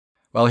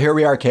Well, here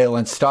we are,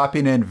 Caitlin,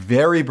 stopping in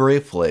very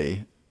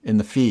briefly in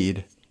the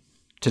feed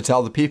to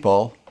tell the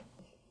people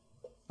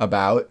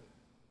about...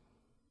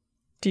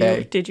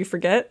 Did you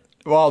forget?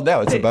 Well,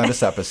 no, it's a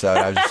bonus episode.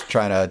 I was just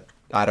trying to,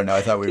 I don't know,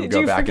 I thought we would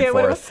go back and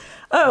forth.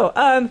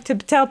 To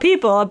tell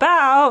people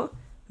about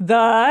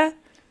the...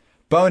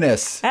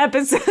 bonus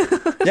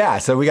episode. Yeah,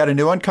 so we got a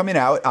new one coming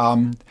out.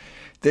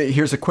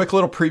 Here's a quick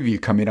little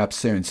preview coming up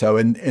soon. So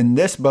in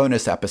this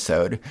bonus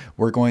episode,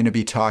 we're going to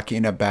be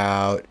talking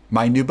about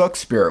my new book,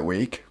 Spirit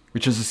Week,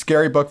 which is a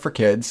scary book for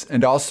kids.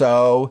 And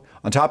also,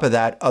 on top of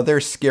that, other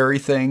scary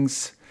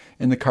things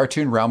in the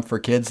cartoon realm for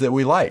kids that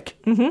we like.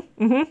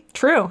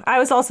 True. I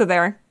was also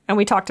there, and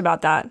we talked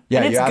about that.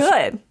 Yeah, and it's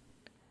good.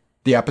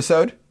 The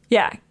episode?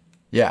 Yeah.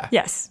 Yeah.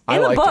 Yes. I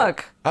In the liked book.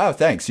 it. Oh,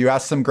 thanks. You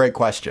asked some great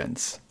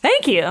questions.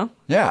 Thank you.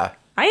 Yeah.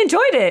 I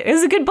enjoyed it. It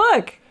was a good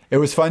book. It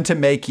was fun to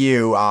make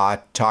you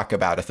talk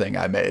about a thing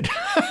I made.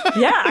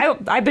 Yeah,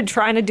 I've been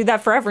trying to do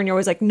that forever, and you're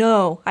always like,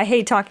 no, I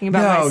hate talking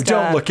about my stuff.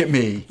 No, don't look at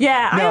me.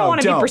 Yeah, I don't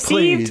want to be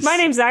perceived. Please. My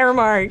name's Ira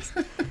Marks.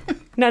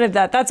 None of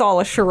that. That's all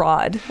a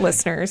charade,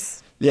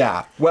 listeners.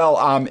 Yeah.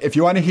 Well, if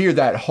you want to hear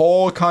that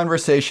whole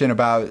conversation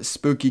about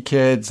spooky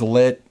kids,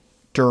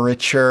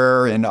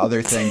 literature, and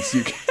other things,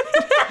 you can...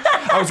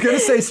 I was going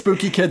to say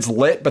spooky kids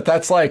lit, but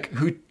that's like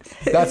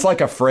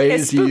a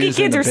phrase you use in the biz.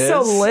 Spooky kids are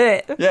so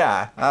lit.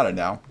 Yeah, I don't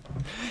know.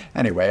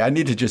 Anyway, I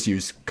need to just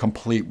use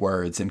complete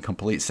words and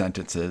complete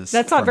sentences.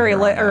 That's not very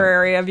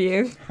literary of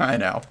you. I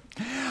know.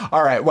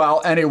 All right.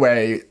 Well,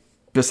 anyway,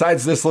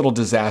 besides this little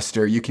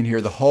disaster, you can hear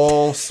the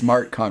whole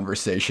smart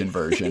conversation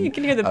version. You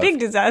can hear the big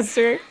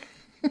disaster.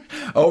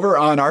 Over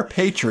on our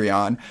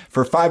Patreon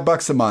for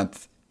 $5 a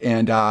month.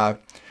 And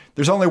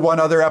there's only one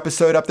other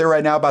episode up there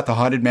right now about the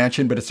Haunted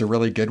Mansion, but it's a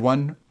really good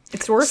one.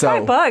 It's worth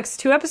 $5.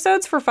 2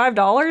 episodes for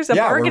 $5. A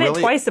bargain at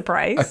twice the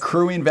price.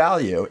 Accruing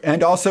value.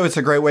 And also, it's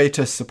a great way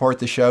to support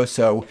the show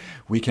so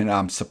we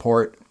can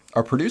support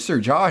our producer,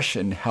 Josh,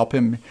 and help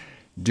him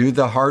do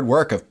the hard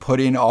work of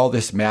putting all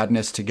this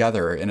madness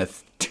together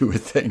to a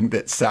thing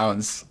that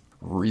sounds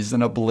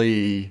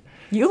reasonably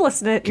You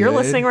listen it. good. You're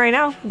listening right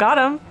now. Got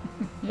him.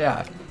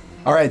 Yeah.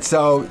 All right.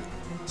 So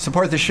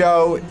support the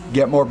show,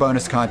 get more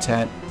bonus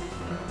content.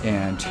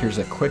 And here's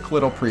a quick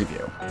little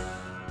preview.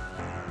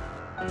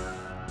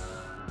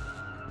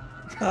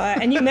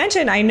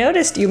 And I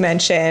noticed you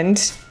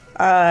mentioned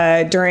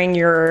during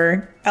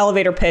your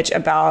elevator pitch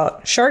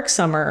about Shark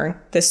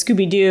Summer, the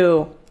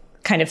Scooby-Doo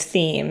kind of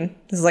theme.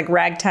 This is like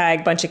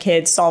ragtag, bunch of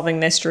kids solving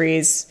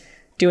mysteries,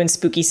 doing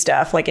spooky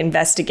stuff, like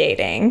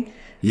investigating,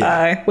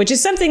 which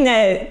is something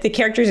that the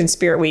characters in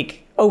Spirit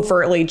Week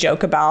overtly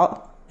joke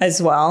about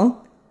as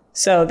well.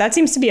 So that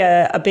seems to be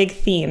a big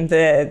theme,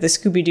 the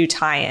Scooby-Doo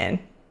tie-in.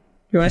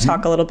 You want to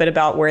talk a little bit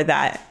about where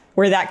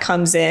that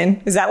comes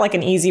in? Is that like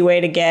an easy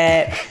way to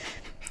get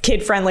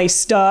kid-friendly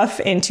stuff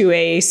into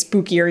a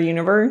spookier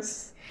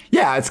universe?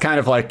 Yeah, it's kind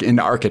of like an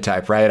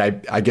archetype,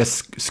 right? I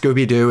guess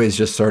Scooby-Doo is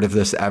just sort of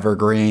this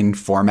evergreen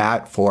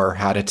format for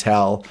how to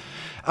tell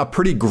a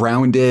pretty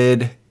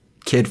grounded,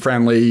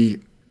 kid-friendly,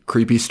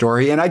 creepy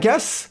story. And I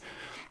guess,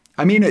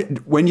 I mean,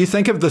 when you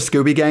think of the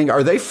Scooby Gang,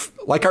 are they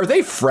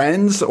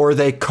friends or are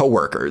they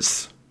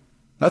coworkers?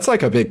 That's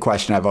like a big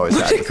question I've always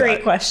had. That's a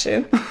great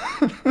question.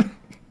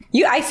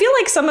 I feel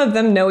like some of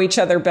them know each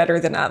other better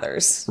than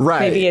others.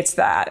 Right. Maybe it's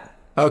that.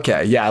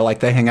 Okay, yeah, like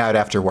they hang out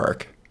after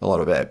work a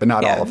little bit, but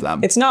not all of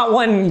them. It's not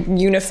one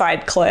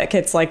unified clique.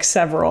 It's like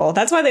several.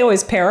 That's why they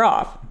always pair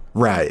off.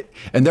 Right.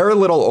 And they're a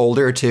little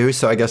older too,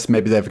 so I guess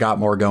maybe they've got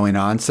more going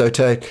on. So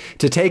to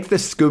take the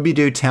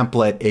Scooby-Doo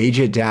template, age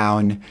it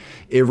down,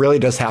 it really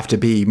does have to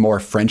be more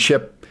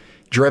friendship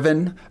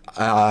driven.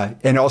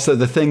 And also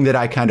the thing that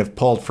I kind of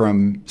pulled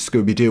from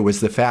Scooby-Doo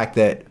was the fact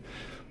that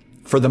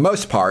for the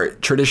most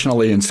part,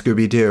 traditionally in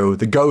Scooby-Doo,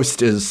 the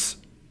ghost is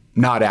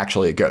not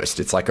actually a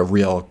ghost. It's like a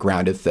real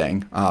grounded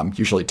thing,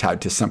 usually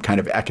tied to some kind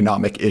of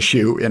economic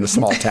issue in a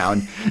small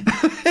town.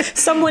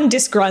 Someone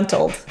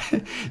disgruntled.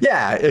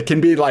 Yeah, it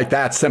can be like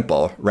that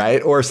simple,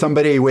 right? Or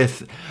somebody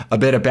with a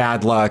bit of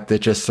bad luck that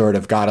just sort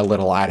of got a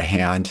little out of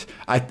hand.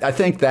 I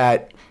think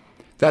that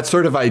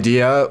sort of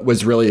idea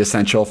was really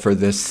essential for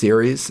this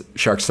series.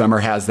 Shark Summer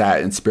has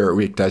that, and Spirit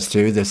Week does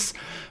too.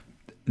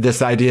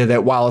 This idea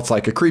that while it's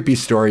like a creepy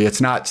story,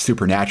 it's not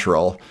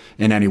supernatural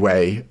in any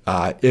way.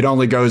 It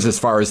only goes as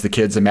far as the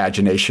kids'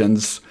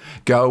 imaginations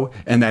go.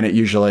 And then it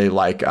usually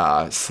like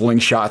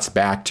slingshots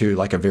back to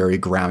like a very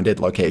grounded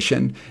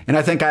location. And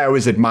I think I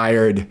always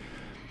admired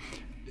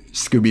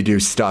Scooby-Doo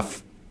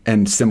stuff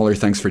and similar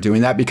things for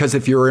doing that. Because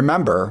if you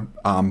remember,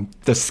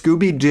 the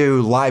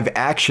Scooby-Doo live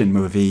action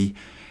movie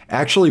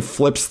actually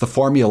flips the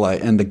formula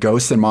and the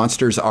ghosts and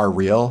monsters are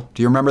real.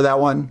 Do you remember that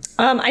one?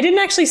 I didn't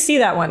actually see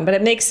that one, but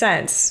it makes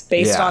sense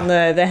based on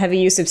the heavy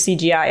use of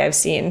CGI I've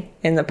seen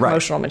in the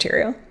promotional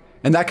material.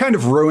 And that kind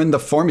of ruined the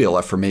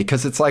formula for me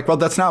because it's like, well,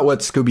 that's not what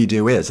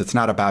Scooby-Doo is. It's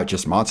not about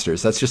just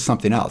monsters. That's just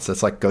something else.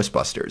 That's like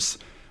Ghostbusters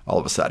all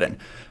of a sudden.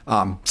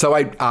 So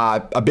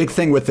a big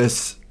thing with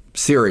this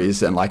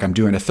series, and like I'm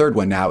doing a third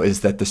one now,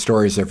 is that the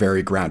stories are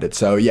very grounded.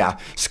 So yeah,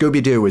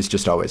 Scooby-Doo is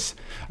just always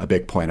a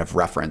big point of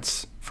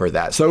reference for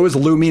that. So it was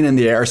looming in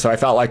the air. So I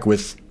felt like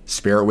with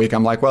Spirit Week,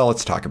 I'm like, well,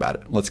 let's talk about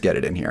it. Let's get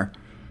it in here.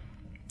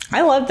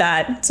 I love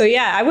that. So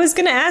yeah, I was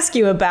going to ask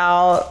you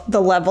about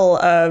the level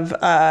of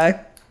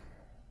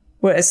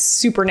what a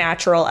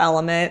supernatural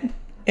element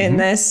in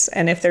this,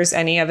 and if there's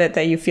any of it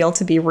that you feel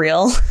to be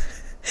real.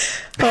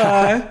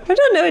 I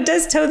don't know. It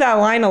does toe that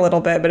line a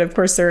little bit, but of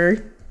course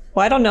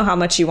I don't know how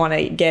much you want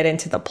to get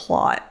into the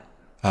plot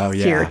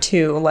here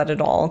too. Let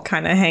it all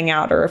kind of hang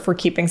out, or if we're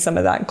keeping some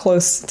of that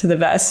close to the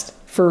vest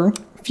for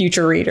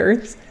future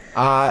readers.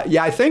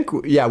 I think,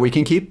 we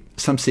can keep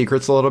some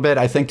secrets a little bit.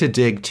 I think to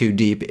dig too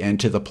deep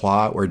into the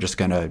plot, we're just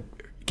going to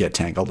get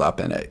tangled up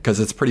in it because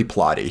it's pretty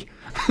plotty.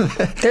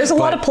 There's a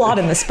lot of plot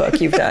in this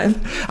book you've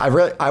done. I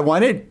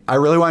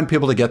really want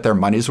people to get their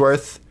money's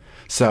worth.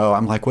 So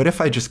I'm like, what if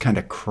I just kind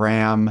of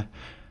cram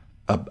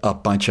a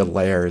bunch of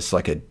layers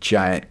like a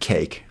giant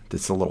cake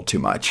that's a little too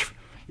much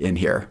in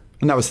here?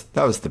 And that was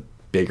the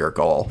bigger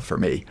goal for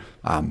me.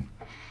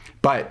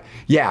 But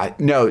yeah,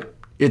 no,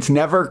 it's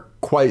never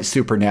quite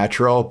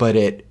supernatural, but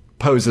it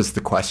poses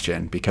the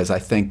question because I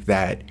think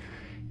that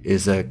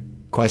is a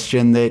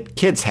question that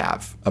kids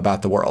have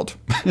about the world.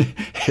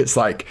 It's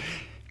like,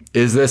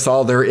 is this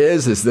all there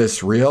is? Is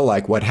this real?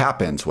 Like, what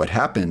happens? What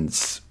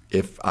happens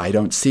if I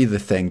don't see the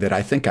thing that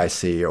I think I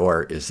see?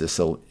 Or is this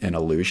an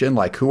illusion?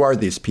 Like, who are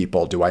these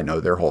people? Do I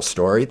know their whole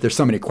story? There's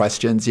so many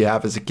questions you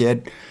have as a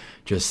kid.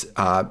 Just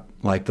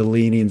like the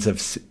leanings of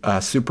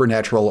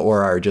supernatural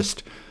aura are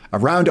just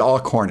around all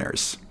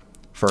corners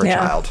for a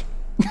child.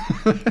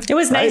 It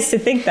was nice to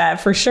think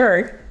that, for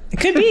sure. It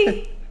could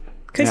be.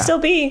 Could still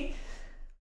be.